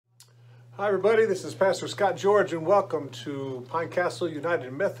Hi everybody, this is Pastor Scott George and welcome to Pine Castle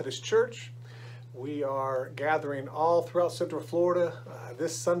United Methodist Church. We are gathering all throughout Central Florida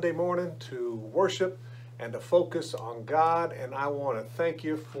this Sunday morning to worship and to focus on God, and I want to thank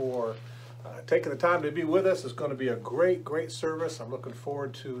you for taking the time to be with us. It's going to be a great service. I'm looking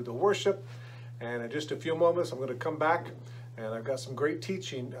forward to the worship, and in just a few moments I'm going to come back and I've got some great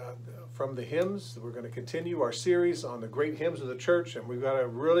teaching from the hymns. We're going to continue our series on the great hymns of the church, and we've got a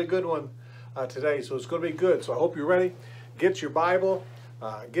really good one today, so it's going to be good. So I hope you're ready. Get your Bible,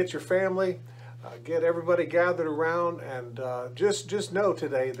 get your family, get everybody gathered around, and just know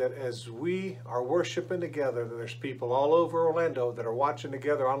today that as we are worshiping together, that there's people all over Orlando that are watching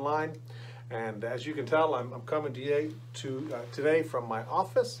together online. And as you can tell, I'm coming to you today from my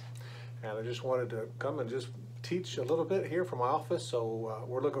office, and I just wanted to come and just teach a little bit here from my office. So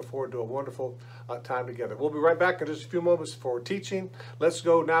we're looking forward to a wonderful time together. We'll be right back in just a few moments for teaching. Let's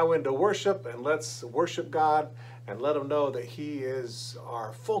go now into worship, and let's worship God and let him know that he is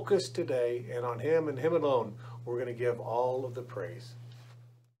our focus today, and on him and him alone we're going to give all of the praise.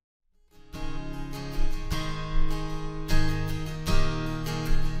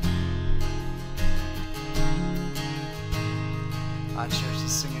 Our church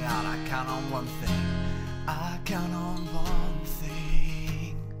is singing out, I count on one thing. I count on one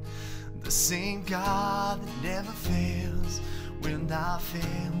thing. The same God that never fails will not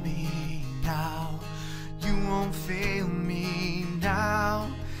fail me now. You won't fail me now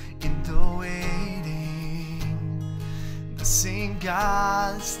in the waiting. The same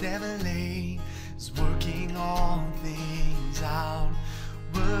God that's never late is working all things out.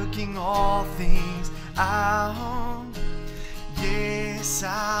 Working all things out. Yes,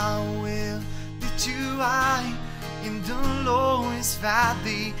 I will lift you high in the lowest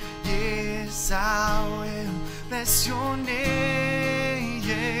valley. Yes, I will bless your name.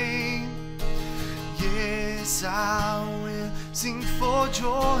 Yes, I will sing for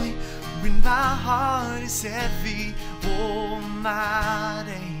joy when my heart is heavy all my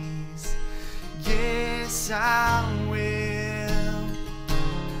days. Yes, I will.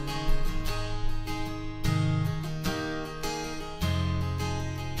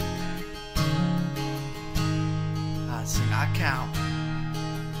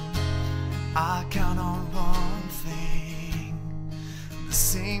 I count on one thing. The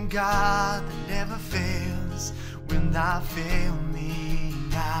same God that never fails will not fail me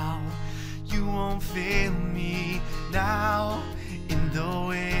now. You won't fail me now in the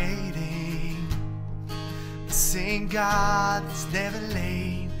waiting. The same God that's never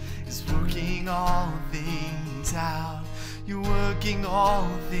late is working all things out. You're working all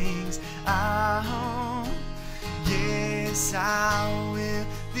things out. Yes, I will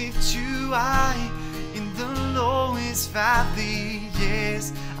lift you high in the lowest valley.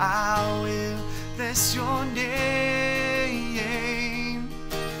 Yes, I will bless your name.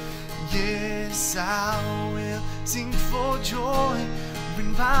 Yes, I will sing for joy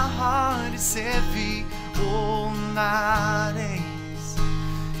when my heart is heavy all my days.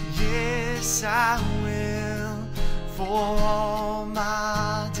 Yes, I will for all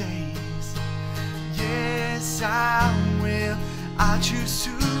my days. Yes, I will. I choose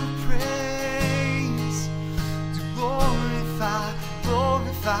to praise, to glorify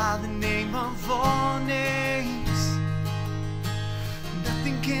the name of all names.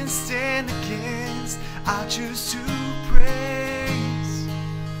 Nothing can stand against. I choose to praise,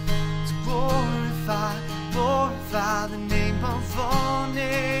 to glorify the name of all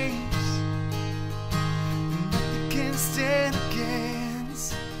names. Nothing can stand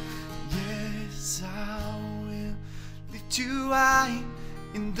against. Yes, I will lift you high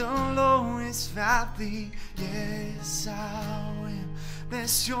in the lowest valley. Yes, I will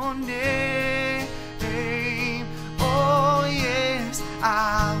bless your name. Oh yes,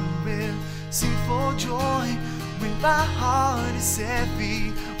 I will sing for joy when my heart is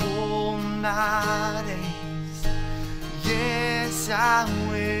heavy all my days. Yes, I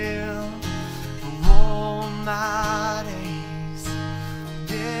will for all my days.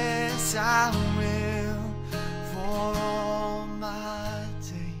 Yes, I will for all my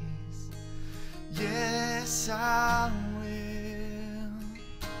days. Yes, I will.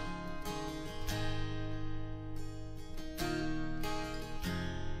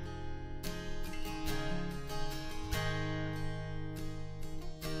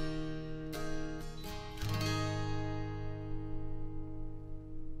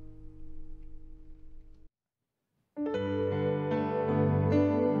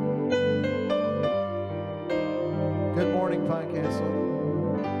 Good morning, Pine Castle.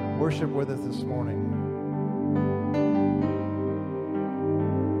 Worship with us this morning.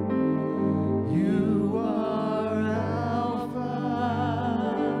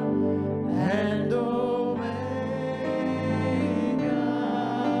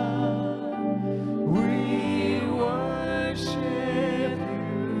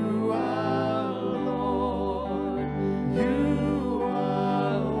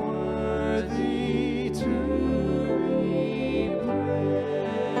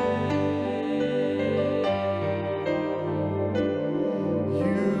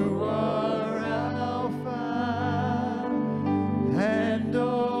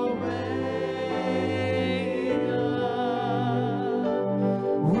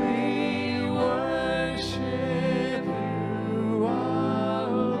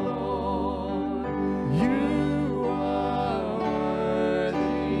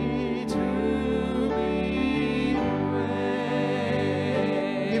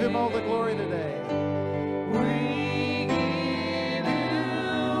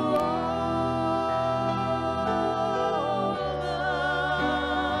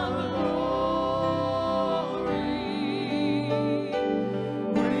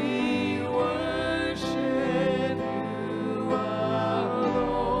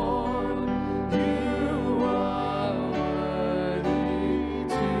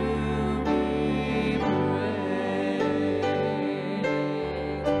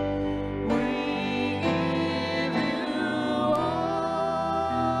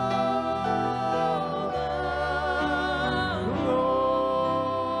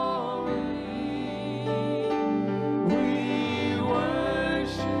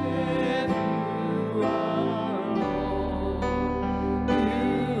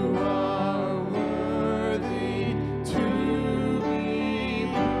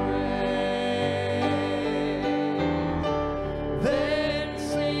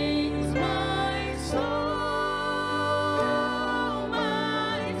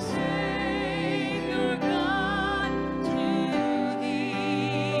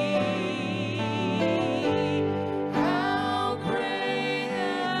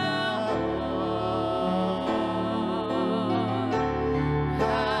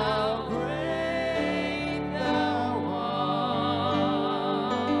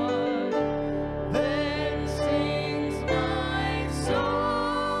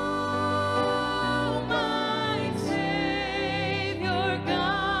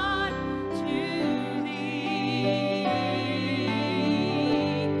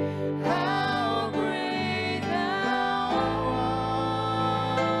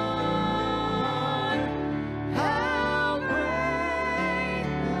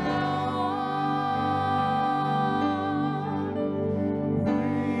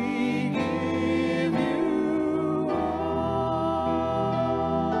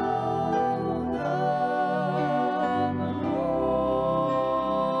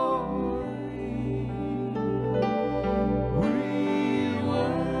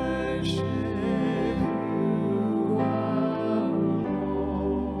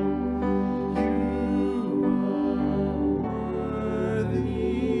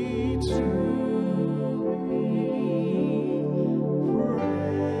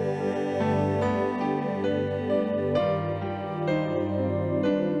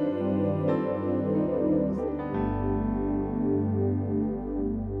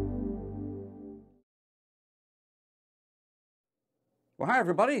 Well, hi,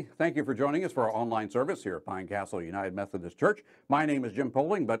 everybody. Thank you for joining us for our online service here at Pine Castle United Methodist Church. My name is Jim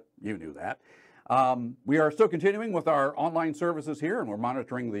Poling, but you knew that. We are still continuing with our online services here, and we're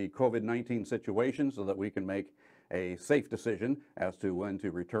monitoring the COVID-19 situation so that we can make a safe decision as to when to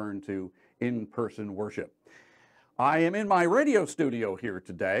return to in-person worship. I am in my radio studio here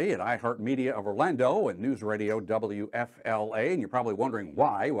today at iHeartMedia of Orlando and News Radio WFLA, and you're probably wondering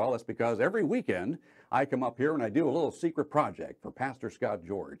why. Well, that's because every weekend I come up here and I do a little secret project for Pastor Scott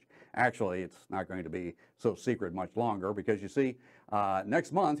George. Actually, it's not going to be so secret much longer because you see,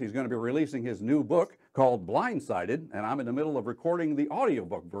 next month he's going to be releasing his new book called Blindsided, and I'm in the middle of recording the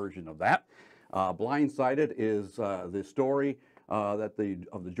audiobook version of that. Blindsided is the story of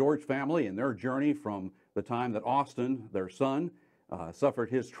the George family and their journey from the time that Austin, their son, suffered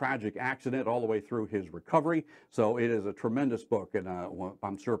his tragic accident all the way through his recovery. So it is a tremendous book, and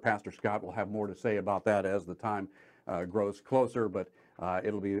I'm sure Pastor Scott will have more to say about that as the time grows closer, but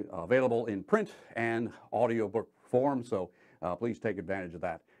it'll be available in print and audiobook form, so please take advantage of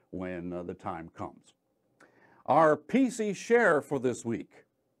that when the time comes. Our PC share for this week.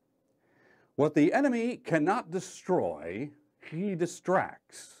 What the enemy cannot destroy, he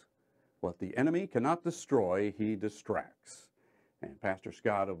distracts. What the enemy cannot destroy, he distracts. And Pastor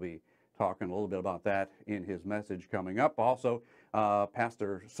Scott will be talking a little bit about that in his message coming up. Also,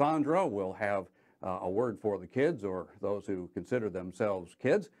 Pastor Sandra will have a word for the kids, or those who consider themselves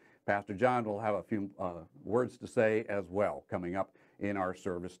kids. Pastor John will have a few words to say as well coming up in our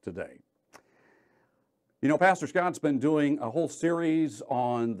service today. You know, Pastor Scott's been doing a whole series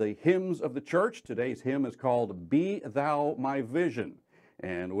on the hymns of the church. Today's hymn is called Be Thou My Vision.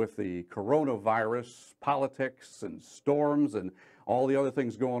 And with the coronavirus, politics, and storms, and all the other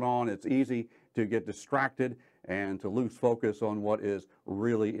things going on, it's easy to get distracted and to lose focus on what is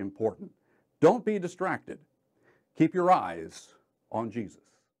really important. Don't be distracted. Keep your eyes on Jesus.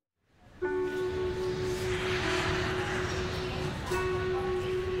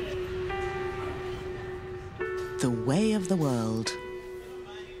 The way of the world,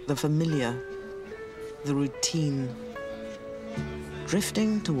 the familiar, the routine,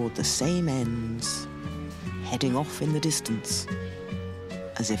 drifting toward the same ends, heading off in the distance,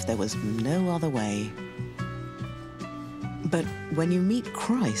 as if there was no other way. But when you meet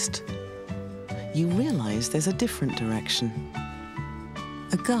Christ, you realize there's a different direction.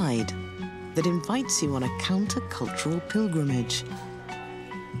 A guide that invites you on a countercultural pilgrimage.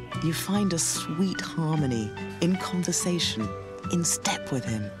 You find a sweet harmony in conversation, in step with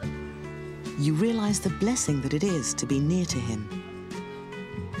him. You realize the blessing that it is to be near to him.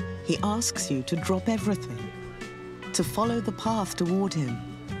 He asks you to drop everything, to follow the path toward him.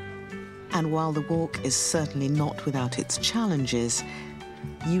 And while the walk is certainly not without its challenges,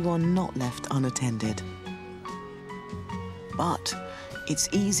 you are not left unattended. But it's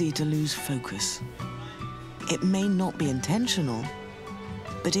easy to lose focus. It may not be intentional,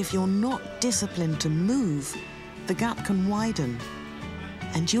 but if you're not disciplined to move, the gap can widen,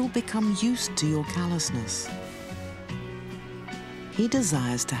 and you'll become used to your callousness. He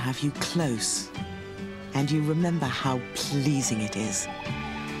desires to have you close, and you remember how pleasing it is.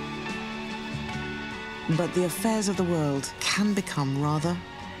 But the affairs of the world can become rather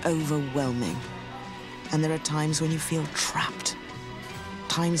overwhelming, and there are times when you feel trapped,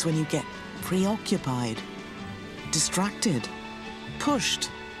 times when you get preoccupied, distracted, pushed,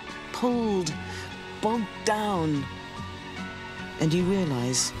 pulled, bogged down, and you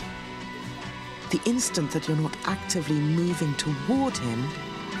realize the instant that you're not actively moving toward him,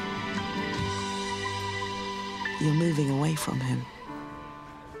 you're moving away from him.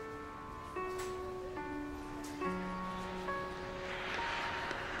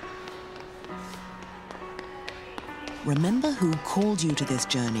 Remember who called you to this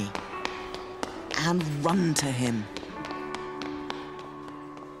journey and run to him.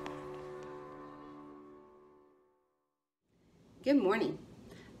 Good morning.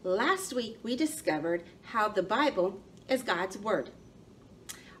 Last week we discovered how the Bible is God's Word.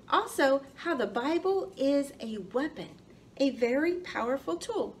 Also, how the Bible is a weapon, a very powerful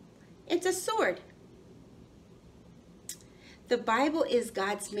tool. It's a sword. The Bible is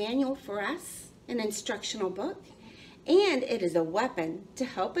God's manual for us, an instructional book, and it is a weapon to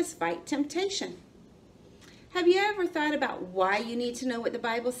help us fight temptation. Have you ever thought about why you need to know what the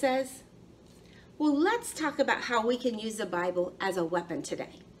Bible says? Well, let's talk about how we can use the Bible as a weapon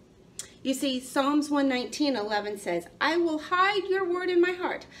today. You see, Psalms 119:11 says, I will hide your word in my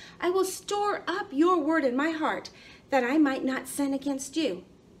heart. I will store up your word in my heart that I might not sin against you.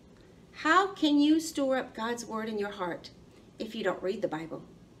 How can you store up God's word in your heart if you don't read the Bible?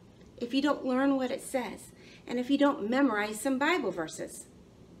 if you don't learn what it says and if you don't memorize some Bible verses.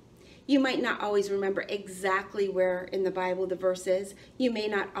 You might not always remember exactly where in the Bible the verse is. You may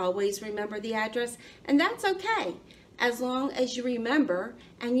not always remember the address, and that's okay, as long as you remember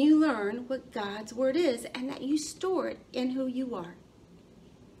and you learn what God's word is and that you store it in who you are.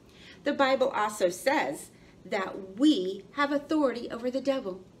 The Bible also says that we have authority over the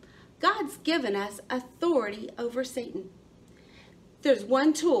devil. God's given us authority over Satan. There's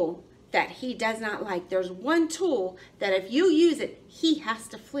one tool that he does not like. There's one tool that if you use it, he has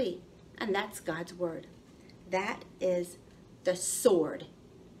to flee. And that's God's word. That is the sword.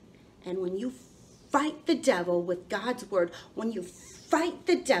 And when you fight the devil with God's word, when you fight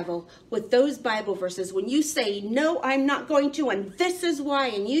the devil with those Bible verses, when you say, no, I'm not going to, and this is why,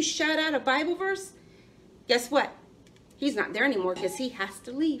 and you shout out a Bible verse, guess what? He's not there anymore because he has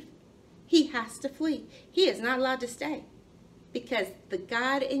to leave. He has to flee. He is not allowed to stay because the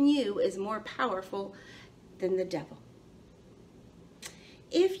God in you is more powerful than the devil.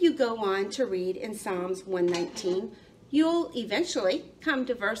 If you go on to read in Psalms 119, you'll eventually come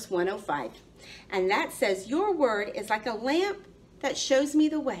to verse 105. And that says, your word is like a lamp that shows me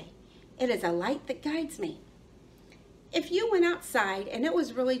the way. It is a light that guides me. If you went outside and it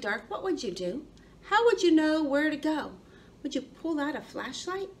was really dark, what would you do? How would you know where to go? Would you pull out a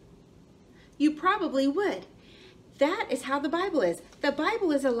flashlight? You probably would. That is how the Bible is. The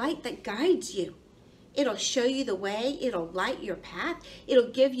Bible is a light that guides you. It'll show you the way. It'll light your path.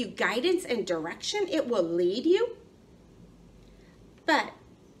 It'll give you guidance and direction. It will lead you. But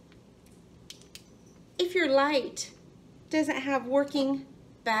if your light doesn't have working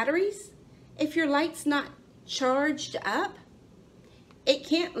batteries, if your light's not charged up, it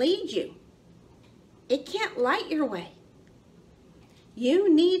can't lead you. It can't light your way.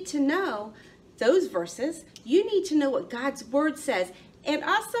 You need to know those verses. You need to know what God's word says. And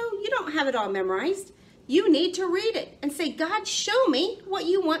also, you don't have it all memorized. You need to read it and say, God, show me what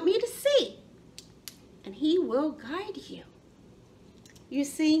you want me to see. And he will guide you. You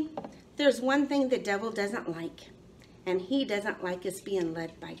see, there's one thing the devil doesn't like, and he doesn't like us being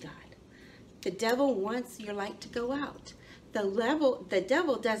led by God. The devil wants your light to go out. The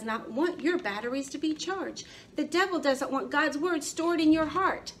devil does not want your batteries to be charged. The devil doesn't want God's word stored in your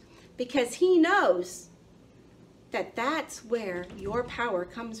heart because he knows that that's where your power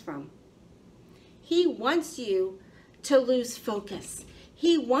comes from. He wants you to lose focus.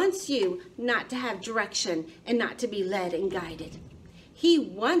 He wants you not to have direction and not to be led and guided. He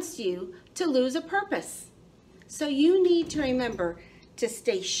wants you to lose a purpose. So you need to remember to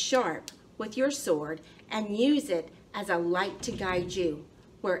stay sharp with your sword and use it as a light to guide you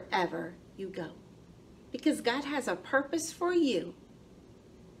wherever you go. Because God has a purpose for you,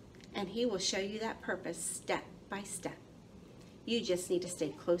 and he will show you that purpose step by step. You just need to stay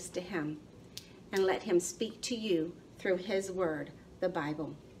close to him and let him speak to you through his word, the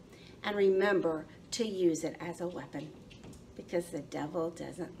Bible. And remember to use it as a weapon because the devil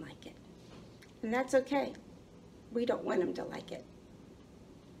doesn't like it. And that's okay. We don't want him to like it.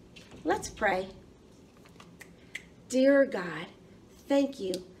 Let's pray. Dear God, thank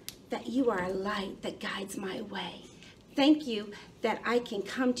you that you are a light that guides my way. Thank you that I can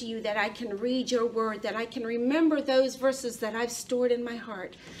come to you, that I can read your word, that I can remember those verses that I've stored in my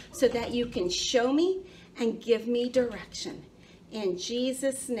heart so that you can show me and give me direction. In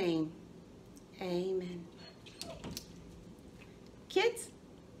Jesus' name, amen. Kids,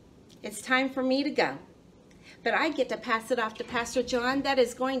 it's time for me to go. But I get to pass it off to Pastor John that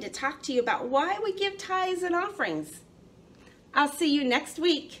is going to talk to you about why we give tithes and offerings. I'll see you next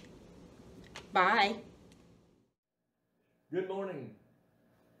week. Bye. Good morning.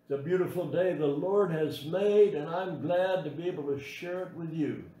 It's a beautiful day the Lord has made, and I'm glad to be able to share it with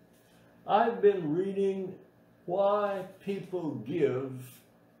you. I've been reading why people give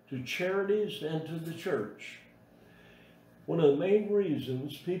to charities and to the church. One of the main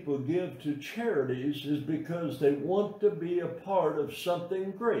reasons people give to charities is because they want to be a part of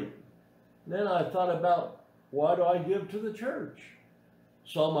something great. Then I thought about, why do I give to the church?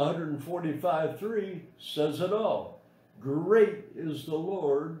 Psalm 145:3 says it all. Great is the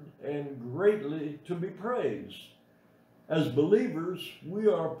Lord and greatly to be praised. As believers, we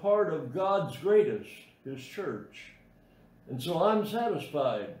are part of God's greatest, his church. And so I'm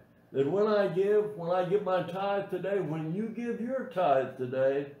satisfied that when I give my tithe today, when you give your tithe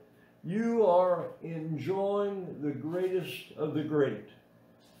today, you are enjoying the greatest of the great.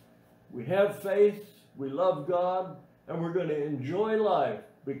 We have faith, we love God, and we're going to enjoy life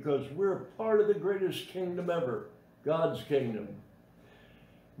because we're part of the greatest kingdom ever, God's kingdom.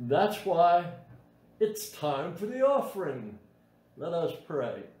 That's why it's time for the offering. Let us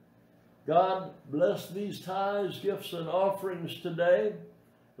pray. God, bless these tithes, gifts, and offerings today.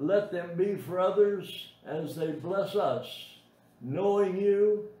 Let them be for others as they bless us, knowing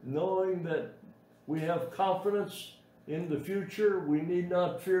you, knowing that we have confidence in the future. We need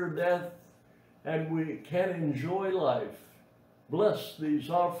not fear death, and we can enjoy life. Bless these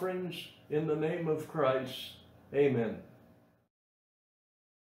offerings in the name of Christ. Amen.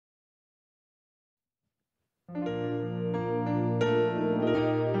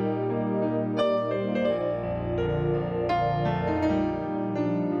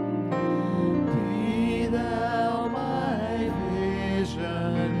 Be thou my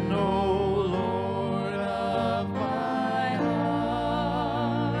vision, O Lord of my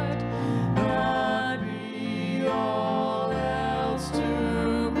heart. Not be all else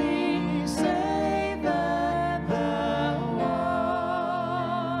to me, save that thou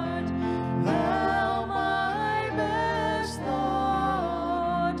art. Thou my best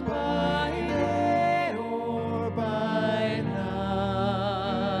thought, by day or by night.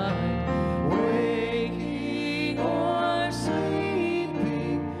 Waking or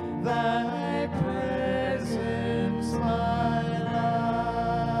sleeping, thy presence my life.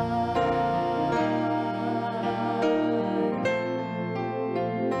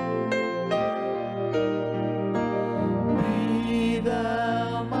 Be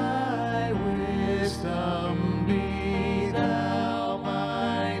thou my wisdom, be thou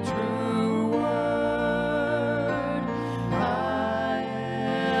my true word. I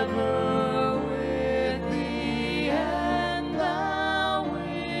ever with thee, and thou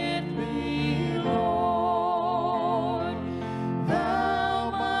with me, Lord.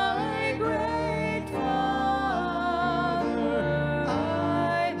 Thou my great Father,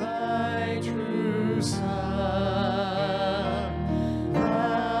 I thy true Son.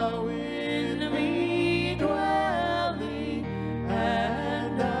 Thou in me dwelling,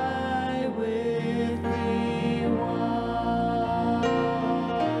 and I with thee one.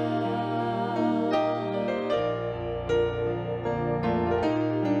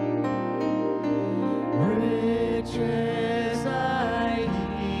 Riches I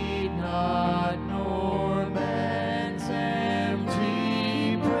need not, nor man's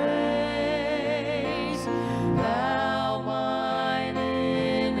empty praise. Thou mine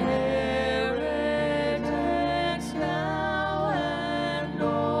inheritance now and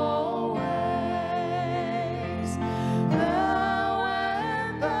always. Thou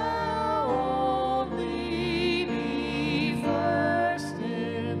and thou only be first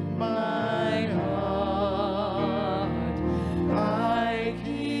in my heart. My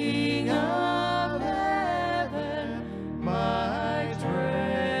King of heaven, my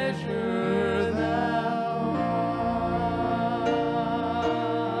treasure thou art.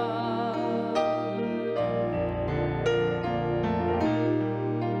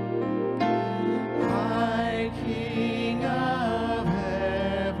 My King of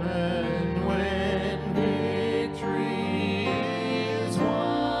heaven, when victory is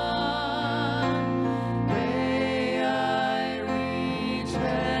won, may I reach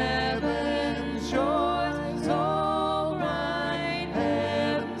heaven's shores, O bright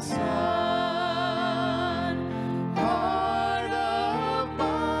heaven's sun. Heart of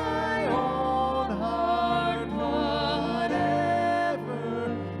my own heart,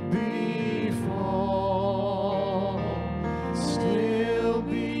 whatever befall, still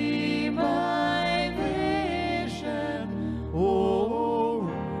be my vision, O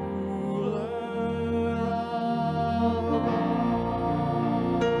ruler of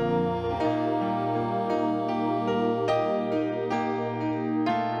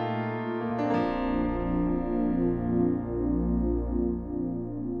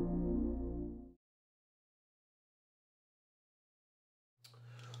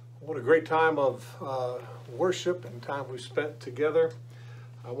What a great time of worship and time we spent together.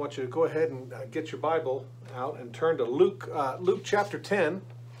 I want you to go ahead and get your Bible out and turn to Luke chapter 10.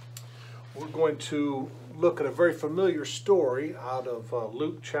 We're going to look at a very familiar story out of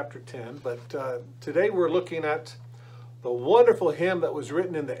Luke chapter 10, but today we're looking at the wonderful hymn that was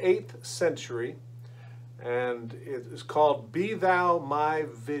written in the 8th century, and it is called Be Thou My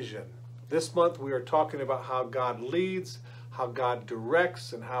Vision. This month we are talking about how God leads, how God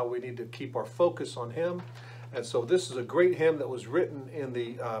directs, and how we need to keep our focus on Him. And so this is a great hymn that was written in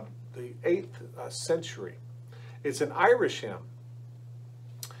the 8th century. It's an Irish hymn.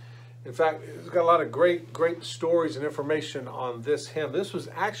 In fact, it's got a lot of great stories and information on this hymn. This was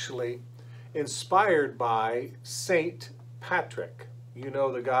actually inspired by Saint Patrick. You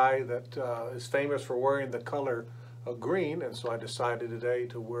know, the guy that is famous for wearing the color of green, and so I decided today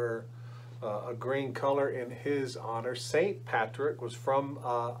to wear a green color in his honor. St. Patrick was from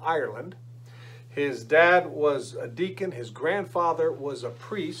Ireland. His dad was a deacon. His grandfather was a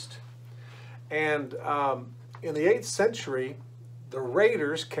priest. And in the 8th century, the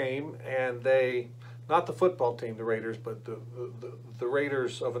raiders came, and they, not the football team, the Raiders, but the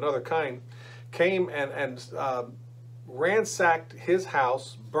raiders of another kind, came and ransacked his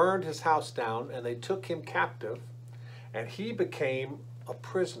house, burned his house down, and they took him captive, and he became a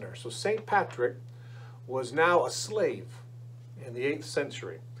prisoner. So St. Patrick was now a slave in the 8th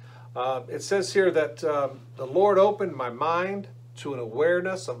century. It says here that the Lord opened my mind to an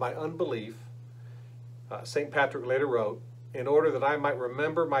awareness of my unbelief, St. Patrick later wrote, in order that I might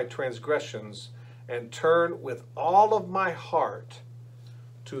remember my transgressions and turn with all of my heart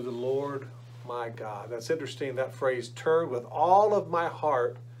to the Lord my God. That's interesting, that phrase, turn with all of my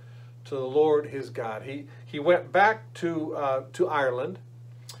heart to the Lord his God. He went back to Ireland,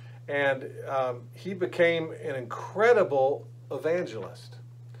 and he became an incredible evangelist.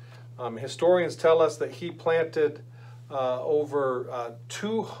 Historians tell us that he planted over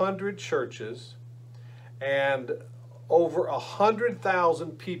 200 churches, and over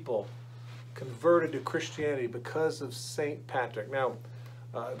 100,000 people converted to Christianity because of St. Patrick. Now,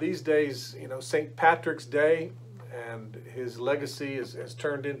 these days, you know, St. Patrick's Day and his legacy has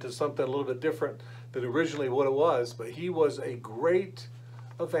turned into something a little bit different than originally what it was, but he was a great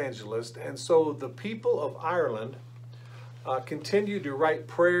evangelist, and so the people of Ireland continued to write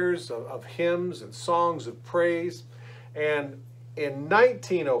prayers of hymns and songs of praise, and in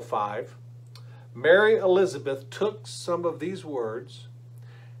 1905, Mary Elizabeth took some of these words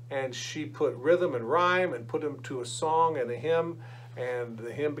and she put rhythm and rhyme and put them to a song and a hymn, and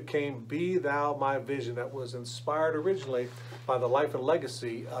the hymn became Be Thou My Vision. That was inspired originally by the life and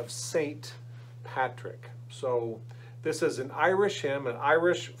legacy of St. Patrick. So this is an Irish hymn, an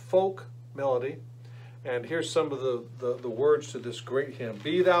Irish folk melody, and here's some of the words to this great hymn.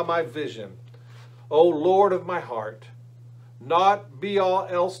 Be Thou my vision, O Lord of my heart, naught be all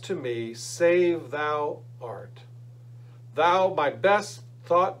else to me, save Thou art. Thou my best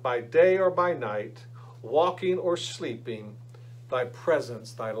thought by day or by night, walking or sleeping, Thy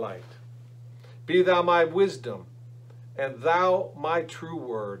presence, Thy light. Be Thou my wisdom, and Thou my true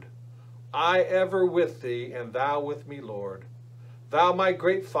word, I ever with Thee, and Thou with me, Lord. Thou my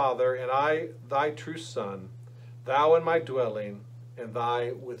great Father, and I Thy true Son, Thou in my dwelling, and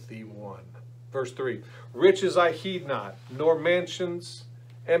Thy with Thee one. Verse 3, riches I heed not, nor mansions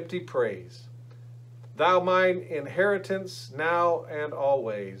empty praise. Thou mine inheritance now and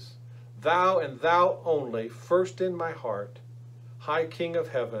always. Thou and Thou only, first in my heart. High King of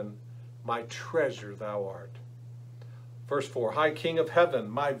heaven, my treasure Thou art. Verse 4, High King of heaven,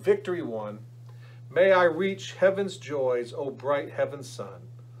 my victory won. May I reach heaven's joys, O bright heaven's sun.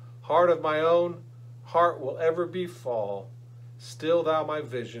 Heart of my own, heart will ever be fall. Still Thou my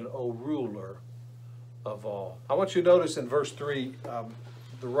vision, O ruler of all. I want you to notice in verse 3,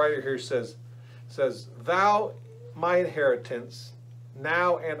 the writer here says, Thou my inheritance,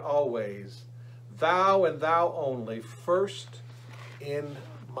 now and always, Thou and Thou only, first in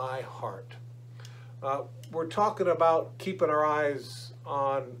my heart. We're talking about keeping our eyes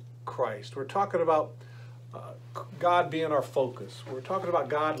on Christ. We're talking about God being our focus. We're talking about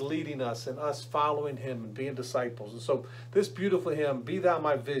God leading us and us following Him and being disciples. And so this beautiful hymn, Be Thou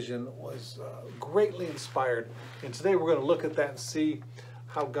My Vision, was greatly inspired. And today we're going to look at that and see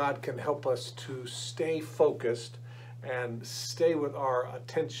how God can help us to stay focused and stay with our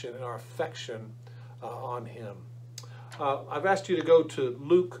attention and our affection on Him. I've asked you to go to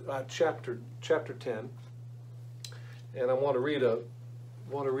Luke chapter 10, and I want to read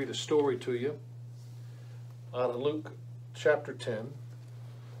a story to you out of Luke chapter 10.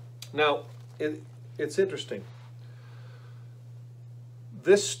 Now, it's interesting.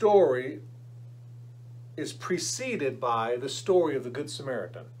 This story is preceded by the story of the Good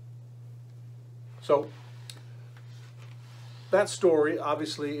Samaritan. So, that story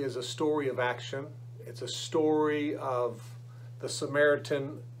obviously is a story of action. It's a story of the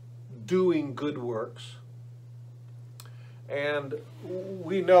Samaritan doing good works. And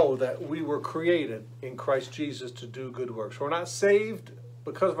we know that we were created in Christ Jesus to do good works. We're not saved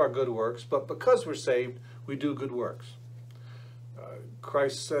because of our good works, but because we're saved, we do good works.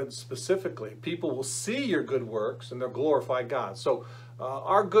 Christ said specifically, people will see your good works and they'll glorify God. So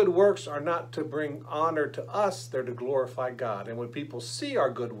our good works are not to bring honor to us, they're to glorify God. And when people see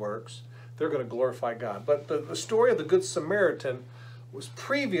our good works, they're going to glorify God. But the story of the Good Samaritan was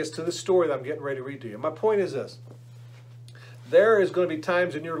previous to the story that I'm getting ready to read to you. My point is this. There is going to be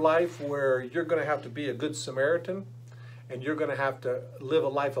times in your life where you're going to have to be a good Samaritan, and you're going to have to live a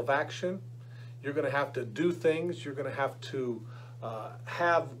life of action, You're going to have to do things. You're going to have to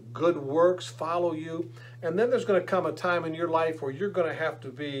have good works follow you. And then there's going to come a time in your life where you're going to have to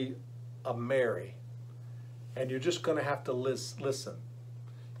be a Mary. And you're just going to have to listen.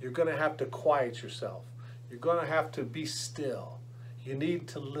 You're going to have to quiet yourself. You're going to have to be still. You need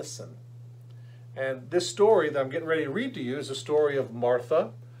to listen. And this story that I'm getting ready to read to you is a story of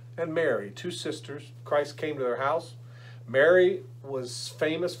Martha and Mary, two sisters. Christ came to their house. Mary was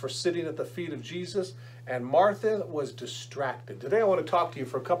famous for sitting at the feet of Jesus, and Martha was distracted. Today I want to talk to you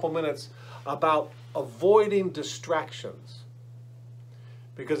for a couple minutes about avoiding distractions.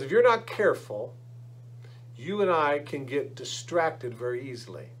 Because if you're not careful, you and I can get distracted very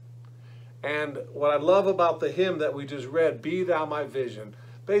easily. And what I love about the hymn that we just read, Be Thou My Vision,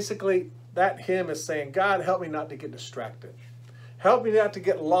 basically that hymn is saying, God, help me not to get distracted. Help me not to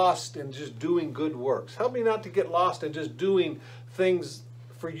get lost in just doing good works. Help me not to get lost in just doing things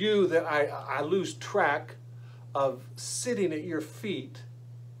for you that I lose track of sitting at your feet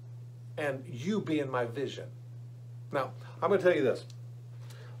and you being my vision. Now, I'm going to tell you this.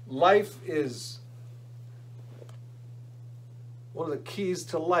 Life is, one of the keys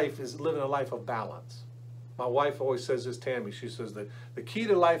to life is living a life of balance. My wife always says this, Tammy. She says that the key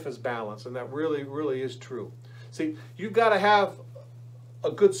to life is balance, and that really, really is true. See, you've got to have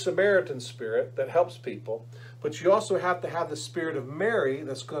a good Samaritan spirit that helps people, but you also have to have the spirit of Mary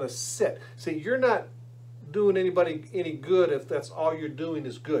that's going to sit. See, you're not doing anybody any good if that's all you're doing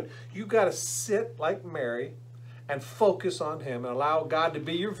is good. You've got to sit like Mary and focus on him and allow God to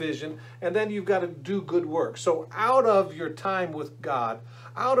be your vision, and then you've got to do good work. So out of your time with God,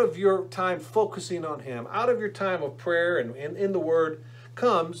 out of your time focusing on him, out of your time of prayer and in the Word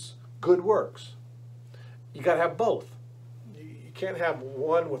comes good works. You got to have both. You can't have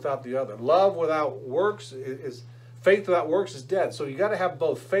one without the other. Love without works is faith without works is dead. So you got to have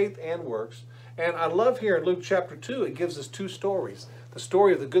both faith and works. And I love here in Luke chapter 2, it gives us two stories. The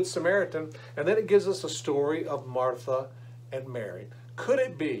story of the Good Samaritan, and then it gives us a story of Martha and Mary. Could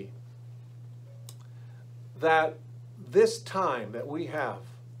it be that this time that we have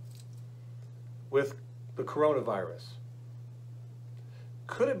with the coronavirus,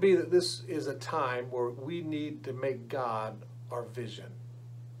 could it be that this is a time where we need to make God our vision?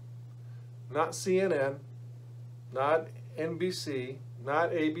 Not CNN, not NBC,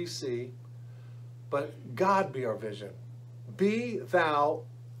 not ABC, but God be our vision. Be thou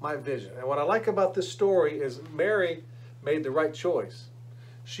my vision. And what I like about this story is Mary made the right choice.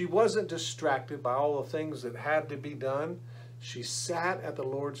 She wasn't distracted by all the things that had to be done. She sat at the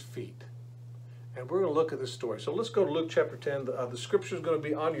Lord's feet. And we're going to look at this story. So let's go to Luke chapter 10. The scripture is going to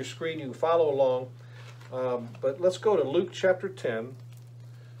be on your screen. You can follow along. But let's go to Luke chapter 10.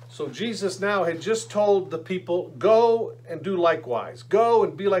 So Jesus now had just told the people, go and do likewise. Go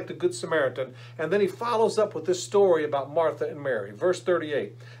and be like the Good Samaritan. And then he follows up with this story about Martha and Mary. Verse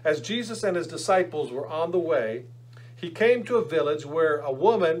 38. As Jesus and his disciples were on the way, he came to a village where a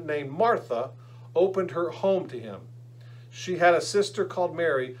woman named Martha opened her home to him. She had a sister called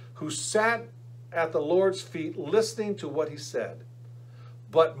Mary who sat at the Lord's feet listening to what he said.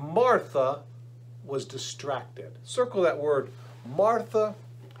 But Martha was distracted. Circle that word. Martha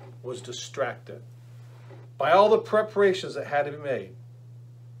was distracted by all the preparations that had to be made.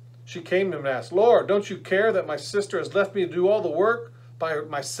 She came to him and asked, Lord, don't you care that my sister has left me to do all the work by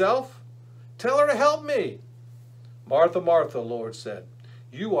myself? Tell her to help me. Martha, Martha, the Lord said,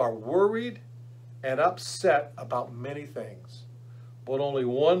 you are worried and upset about many things, but only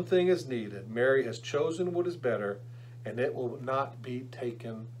one thing is needed. Mary has chosen what is better, and it will not be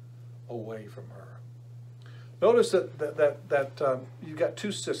taken away from her. Notice that you've got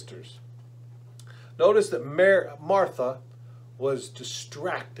two sisters. Notice that Martha was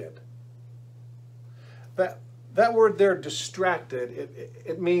distracted. That word there, distracted,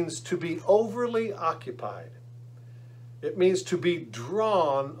 it means to be overly occupied. It means to be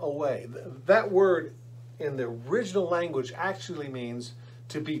drawn away. That word in the original language actually means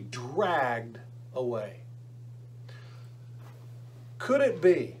to be dragged away. Could it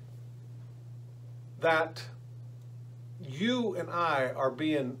be that you and I are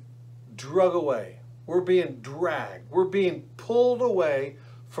being drug away? We're being dragged. We're being pulled away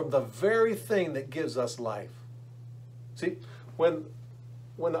from the very thing that gives us life. See, when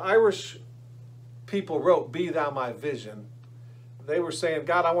the Irish people wrote, Be Thou My Vision, they were saying,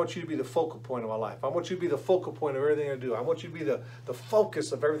 God, I want you to be the focal point of my life. I want you to be the focal point of everything I do. I want you to be the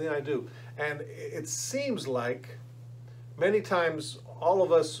focus of everything I do. And it seems like many times all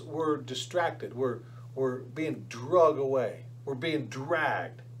of us were distracted. We're being drug away. We're being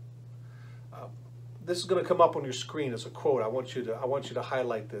dragged. This is going to come up on your screen as a quote. I want you to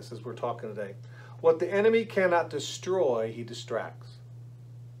highlight this as we're talking today. What the enemy cannot destroy, he distracts.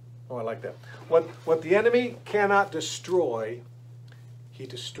 Oh, I like that. What the enemy cannot destroy, he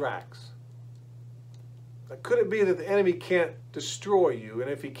distracts. Now, could it be that the enemy can't destroy you, and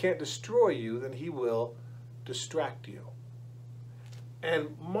if he can't destroy you, then he will distract you?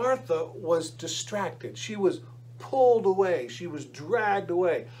 And Martha was distracted. She was pulled away. She was dragged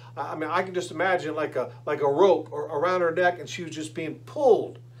away. I mean, I can just imagine like a rope around her neck, and she was just being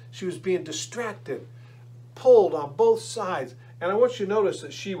pulled. She was being distracted, pulled on both sides. And I want you to notice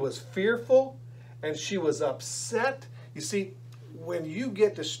that she was fearful and she was upset. You see, when you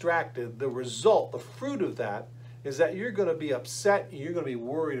get distracted, the result, the fruit of that, is that you're going to be upset and you're going to be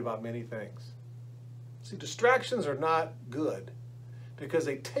worried about many things. See, distractions are not good because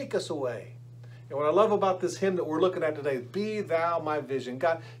they take us away. And what I love about this hymn that we're looking at today, Be Thou My Vision.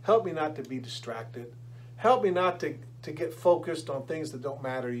 God, help me not to be distracted. Help me not to get focused on things that don't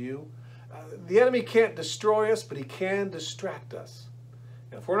matter to you. The enemy can't destroy us, but he can distract us.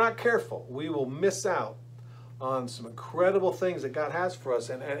 And if we're not careful, we will miss out on some incredible things that God has for us.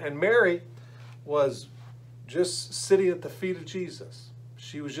 And Mary was just sitting at the feet of Jesus.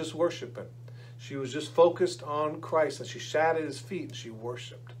 She was just worshiping. She was just focused on Christ, and she sat at his feet and she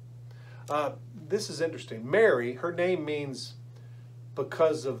worshiped. This is interesting. Mary, her name means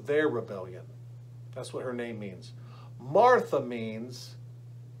because of their rebellion. That's what her name means. Martha means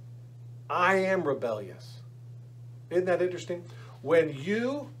I am rebellious. Isn't that interesting? When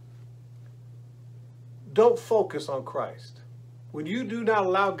you don't focus on Christ, when you do not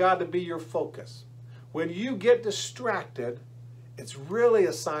allow God to be your focus, when you get distracted, it's really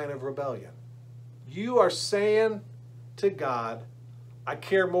a sign of rebellion. You are saying to God, I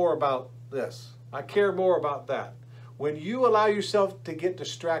care more about this. I care more about that. When you allow yourself to get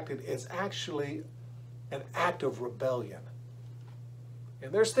distracted, it's actually an act of rebellion.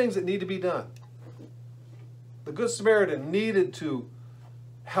 And there's things that need to be done. The Good Samaritan needed to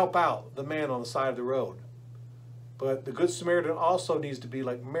help out the man on the side of the road. But the Good Samaritan also needs to be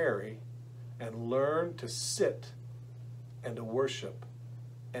like Mary and learn to sit and to worship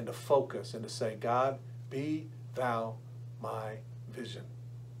and to focus and to say, God, be thou my vision.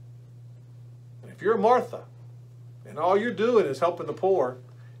 And if you're Martha and all you're doing is helping the poor,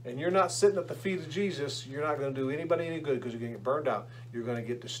 and you're not sitting at the feet of Jesus, you're not going to do anybody any good because you're going to get burned out. You're going to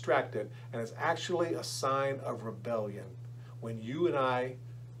get distracted. And it's actually a sign of rebellion when you and I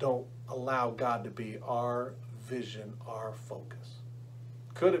don't allow God to be our vision, our focus.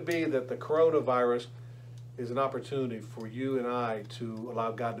 Could it be that the coronavirus is an opportunity for you and I to allow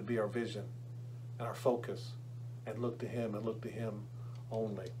God to be our vision and our focus and look to Him and look to Him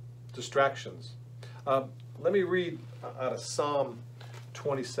only? Distractions. Let me read out of Psalm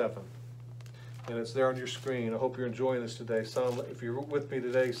 27, and it's there on your screen. I hope you're enjoying this today. If you're with me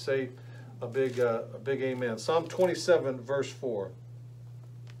today, say a big amen. Psalm 27, verse 4.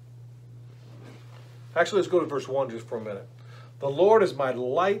 Actually, let's go to verse 1 just for a minute. The Lord is my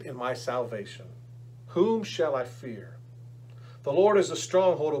light and my salvation. Whom shall I fear? The Lord is the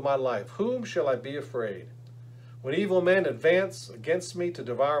stronghold of my life. Whom shall I be afraid? When evil men advance against me to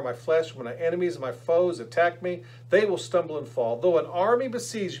devour my flesh, when my enemies and my foes attack me, they will stumble and fall. Though an army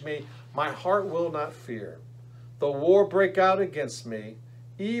besiege me, my heart will not fear. Though war break out against me,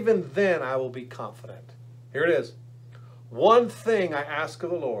 even then I will be confident. Here it is. One thing I ask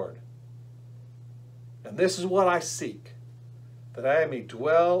of the Lord, and this is what I seek, that I may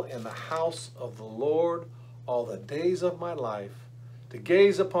dwell in the house of the Lord all the days of my life, to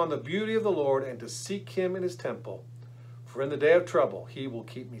gaze upon the beauty of the Lord and to seek Him in His temple. For in the day of trouble, He will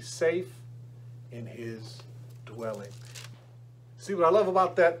keep me safe in His dwelling. See, what I love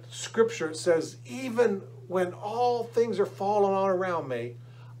about that scripture, it says, even when all things are falling on around me,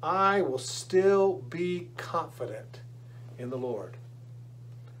 I will still be confident in the Lord.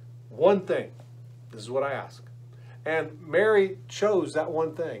 One thing, this is what I ask. And Mary chose that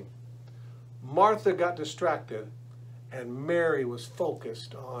one thing. Martha got distracted, and Mary was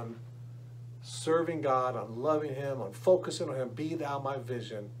focused on serving God, on loving Him, on focusing on Him. Be thou my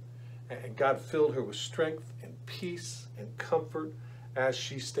vision. And God filled her with strength and peace and comfort as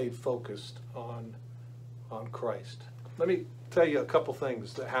she stayed focused on Christ. Let me tell you a couple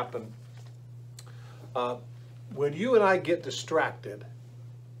things that happen. When you and I get distracted,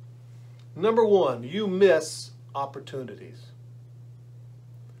 number one, you miss opportunities.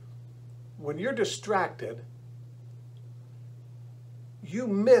 When you're distracted, you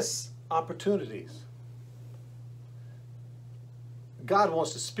miss opportunities. God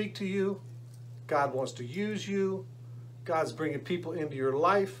wants to speak to you. God wants to use you. God's bringing people into your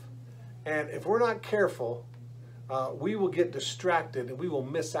life. And if we're not careful, we will get distracted and we will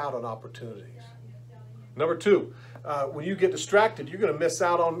miss out on opportunities. Number two, when you get distracted, you're going to miss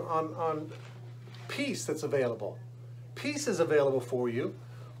out on peace that's available. Peace is available for you,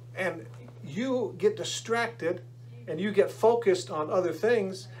 and you get distracted and you get focused on other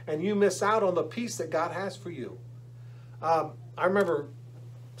things, and you miss out on the peace that God has for you. I remember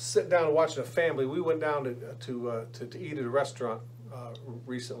sitting down and watching a family. We went down to eat at a restaurant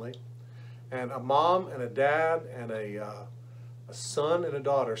recently, and a mom and a dad and a son and a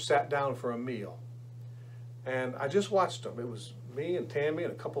daughter sat down for a meal. And I just watched them. It was me and Tammy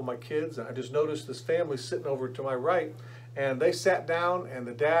and a couple of my kids, and I just noticed this family sitting over to my right, and they sat down, and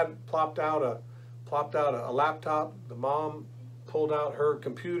the dad plopped out a laptop, the mom pulled out her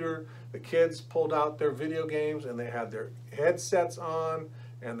computer, the kids pulled out their video games, and they had their headsets on,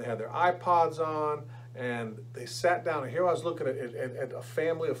 and they had their iPods on, and they sat down. And here I was looking at a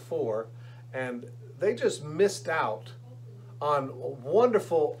family of four, and they just missed out on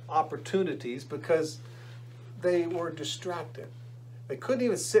wonderful opportunities because they were distracted. They couldn't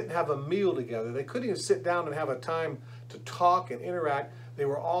even sit and have a meal together. They couldn't even sit down and have a time to talk and interact. They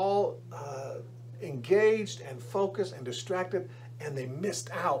were all engaged and focused and distracted, and they missed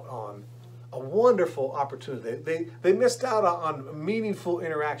out on a wonderful opportunity. They missed out on meaningful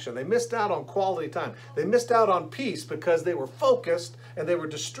interaction. They missed out on quality time. They missed out on peace because they were focused and they were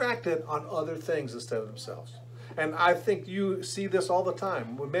distracted on other things instead of themselves. And I think you see this all the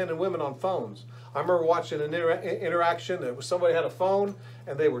time with men and women on phones. I remember watching an interaction. It was somebody had a phone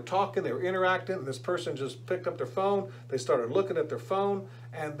and they were talking, they were interacting, and this person just picked up their phone. They started looking at their phone,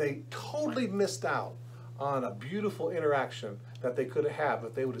 and they totally missed out on a beautiful interaction that they could have had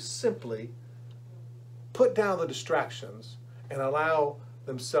if they would have simply put down the distractions and allow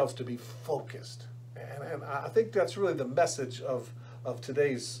themselves to be focused. And I think that's really the message of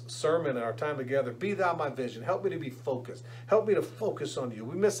today's sermon and our time together. Be thou my vision. Help me to be focused. Help me to focus on you.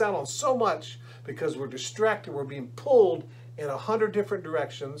 We miss out on so much because we're distracted. We're being pulled in 100 different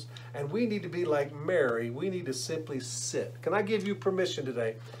directions, and we need to be like Mary. We need to simply sit. Can I give you permission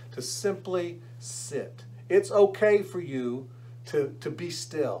today to simply sit? It's okay for you to be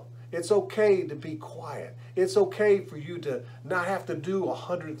still. It's okay to be quiet. It's okay for you to not have to do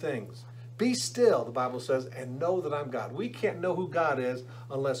 100 things. Be still, the Bible says, and know that I'm God. We can't know who God is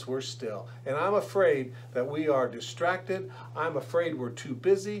unless we're still. And I'm afraid that we are distracted. I'm afraid we're too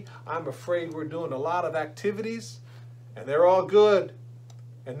busy. I'm afraid we're doing a lot of activities, and they're all good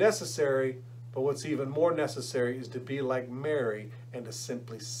and necessary. But what's even more necessary is to be like Mary and to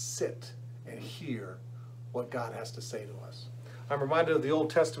simply sit and hear what God has to say to us. I'm reminded of the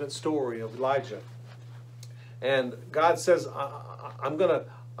Old Testament story of Elijah. And God says, I'm going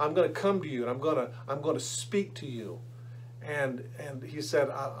to come to you, and I'm going to speak to you. And he said,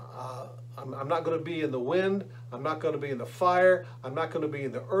 I'm not going to be in the wind. I'm not going to be in the fire. I'm not going to be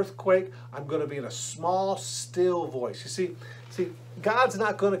in the earthquake. I'm going to be in a small, still voice. You see, God's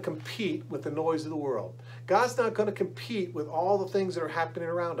not going to compete with the noise of the world. God's not going to compete with all the things that are happening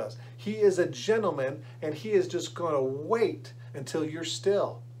around us. He is a gentleman, and he is just going to wait until you're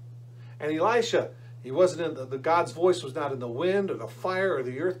still. And Elisha, he wasn't in God's voice was not in the wind or the fire or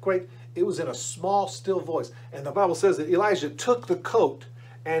the earthquake. It was in a small, still voice. And the Bible says that Elijah took the coat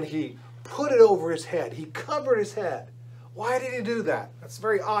and he put it over his head. He covered his head. Why did he do that? That's a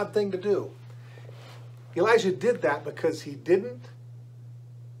very odd thing to do. Elijah did that because he didn't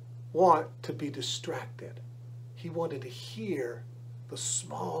want to be distracted. He wanted to hear the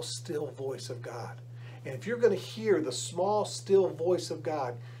small, still voice of God. And if you're going to hear the small, still voice of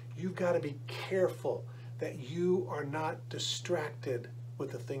God, you've got to be careful that you are not distracted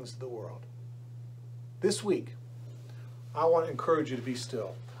with the things of the world. This week, I want to encourage you to be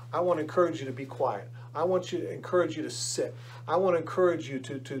still. I want to encourage you to be quiet. I want to encourage you to sit. I want to encourage you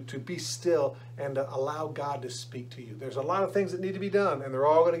to be still and to allow God to speak to you. There's a lot of things that need to be done, and they're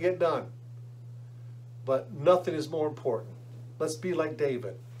all going to get done. But nothing is more important. Let's be like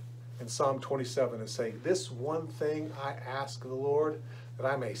David in Psalm 27 and say, this one thing I ask of the Lord, that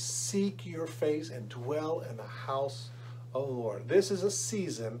I may seek your face and dwell in the house of the Lord. This is a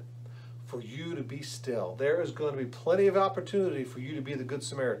season for you to be still. There is going to be plenty of opportunity for you to be the Good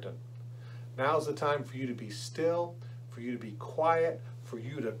Samaritan. Now's the time for you to be still, for you to be quiet, for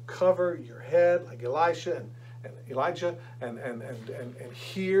you to cover your head like Elijah and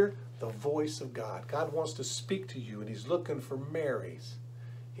hear the voice of God. God wants to speak to you, and he's looking for Marys.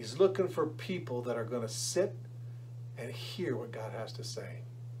 He's looking for people that are going to sit and hear what God has to say.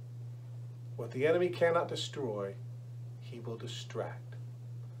 What the enemy cannot destroy, he will distract.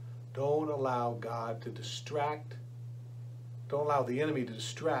 Don't allow God to distract. Don't allow the enemy to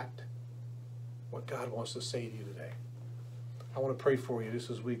distract what God wants to say to you today. I want to pray for you just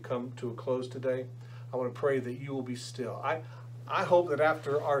as we come to a close today. I want to pray that you will be still. I hope that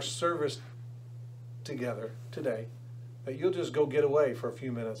after our service together today, that you'll just go get away for a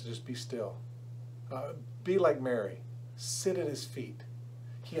few minutes and just be still. Be like Mary. Sit at his feet.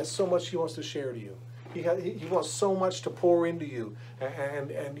 He has so much he wants to share to you. He wants so much to pour into you.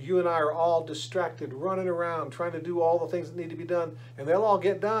 And you and I are all distracted, running around, trying to do all the things that need to be done. And they'll all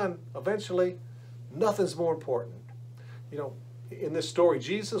get done eventually. Nothing's more important. You know, in this story,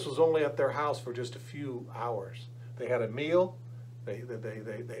 Jesus was only at their house for just a few hours. They had a meal. They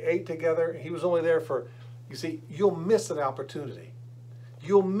ate together. He was only there for, you see, you'll miss an opportunity.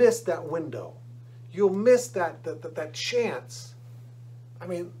 You'll miss that window. You'll miss that chance. I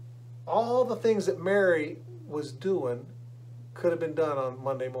mean, all the things that Mary was doing could have been done on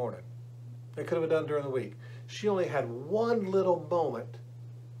Monday morning. They could have been done during the week. She only had one little moment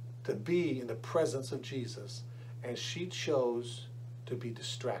to be in the presence of Jesus, and she chose to be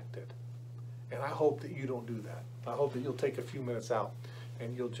distracted. And I hope that you don't do that. I hope that you'll take a few minutes out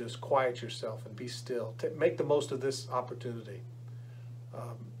and you'll just quiet yourself and be still. Make the most of this opportunity.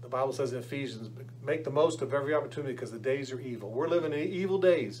 The Bible says in Ephesians, make the most of every opportunity because the days are evil. We're living in evil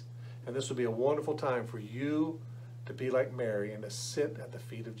days, and this will be a wonderful time for you to be like Mary and to sit at the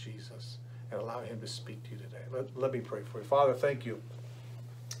feet of Jesus and allow him to speak to you today. Let me pray for you. Father, thank you,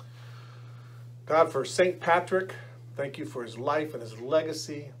 God, for St. Patrick. Thank you for his life and his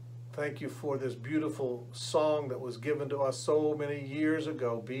legacy. Thank you for this beautiful song that was given to us so many years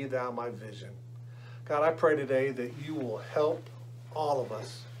ago, Be Thou My Vision. God, I pray today that you will help all of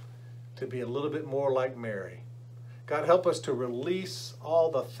us to be a little bit more like Mary. God, help us to release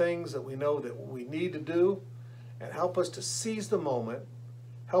all the things that we know that we need to do, and help us to seize the moment.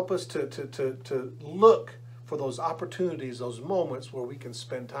 Help us to look for those opportunities, those moments where we can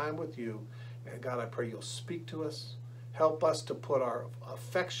spend time with you. And God, I pray you'll speak to us. Help us to put our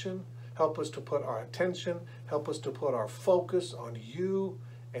affection, help us to put our attention, help us to put our focus on you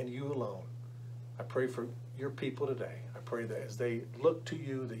and you alone. I pray for your people today. I pray that as they look to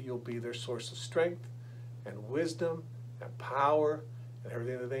you, that you'll be their source of strength and wisdom and power and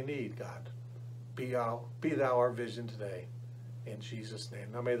everything that they need, God. Be thou our vision today. In Jesus'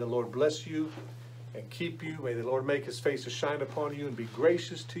 name. Now may the Lord bless you and keep you. May the Lord make his face to shine upon you and be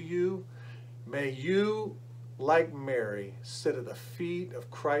gracious to you. May you, like Mary, sit at the feet of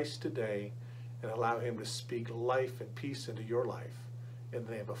Christ today and allow him to speak life and peace into your life. In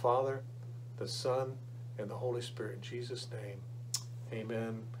the name of the Father, the Son, and the Holy Spirit. In Jesus' name,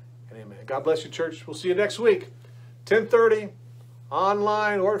 amen and amen. God bless you, church. We'll see you next week, 10:30,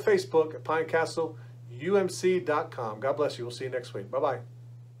 online or at Facebook at PinecastleUMC.com. God bless you. We'll see you next week. Bye-bye.